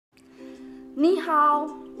Ni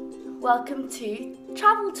hao, welcome to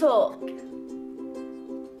Travel Talk.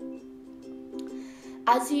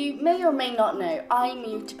 As you may or may not know, I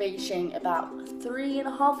moved to Beijing about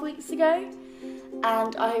 3.5 weeks ago,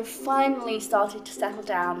 and I've finally started to settle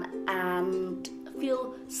down and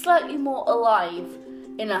feel slightly more alive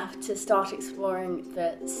enough to start exploring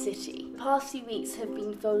the city. The past few weeks have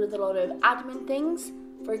been filled with a lot of admin things.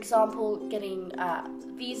 For example, getting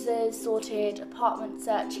visas sorted, apartment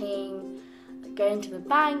searching, going to the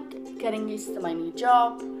bank, getting used to my new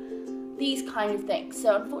job, these kind of things.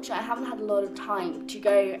 So unfortunately I haven't had a lot of time to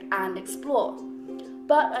go and explore.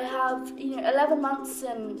 But I have 11 months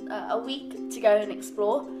and a week to go and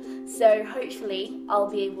explore. So hopefully I'll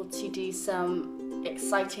be able to do some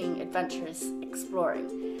exciting, adventurous exploring.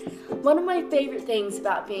 One of my favourite things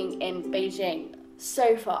about being in Beijing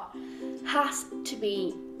so far has to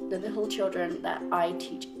be the little children that I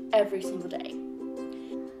teach every single day.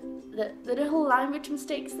 The little language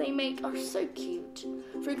mistakes they make are so cute.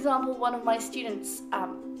 For example, one of my students,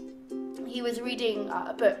 he was reading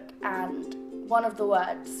a book and one of the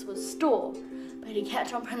words was store, but he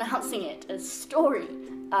kept on pronouncing it as story.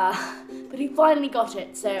 But he finally got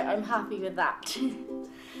it, so I'm happy with that.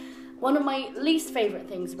 One of my least favourite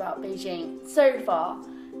things about Beijing so far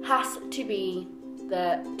has to be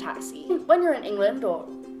the taxi. When you're in England or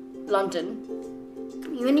London,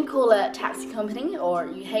 when you call a taxi company or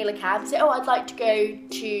you hail a cab, say, oh, I'd like to go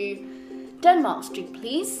to Denmark Street,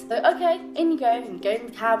 please. So, okay, in you go, and go in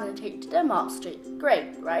the cab and they take you to Denmark Street.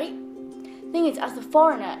 Great, right? Thing is, as a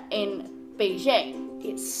foreigner in Beijing,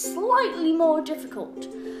 it's slightly more difficult.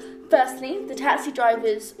 Firstly, the taxi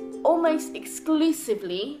drivers almost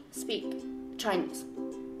exclusively speak Chinese.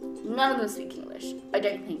 None of them speak English, I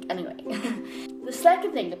don't think, anyway. The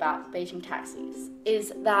second thing about Beijing taxis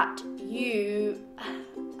is that you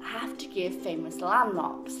have to give famous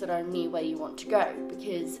landmarks that are near where you want to go,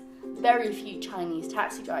 because very few Chinese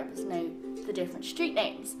taxi drivers know the different street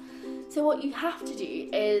names. So what you have to do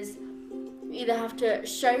is you either have to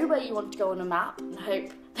show where you want to go on a map and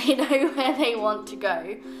hope they know where they want to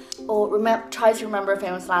go, or try to remember a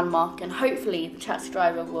famous landmark, and hopefully the taxi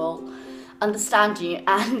driver will understand you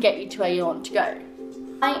and get you to where you want to go.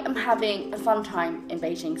 I am having a fun time in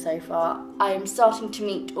Beijing so far. I am starting to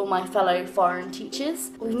meet all my fellow foreign teachers.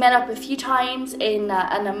 We've met up a few times in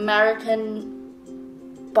an American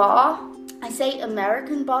bar. I say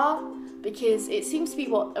American bar because it seems to be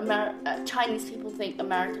what Chinese people think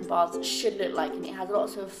American bars should look like, and it has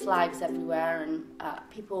lots of flags everywhere and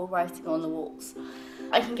people writing on the walls.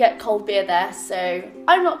 I can get cold beer there, so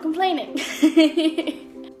I'm not complaining.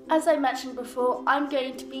 As I mentioned before, I'm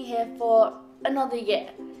going to be here for another year.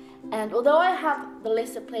 And although I have the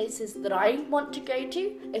list of places that I want to go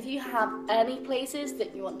to, if you have any places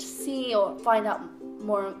that you want to see or find out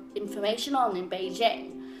more information on in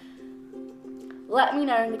Beijing, let me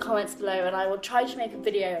know in the comments below, and I will try to make a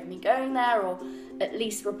video of me going there, or at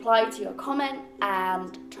least reply to your comment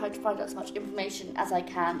and try to find out as much information as I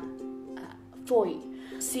can for you.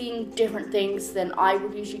 Seeing different things than I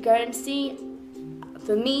would usually go and see,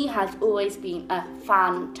 for me, has always been a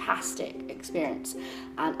fantastic experience,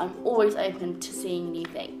 and I'm always open to seeing new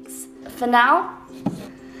things. For now,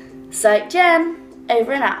 再见,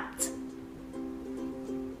 over and out.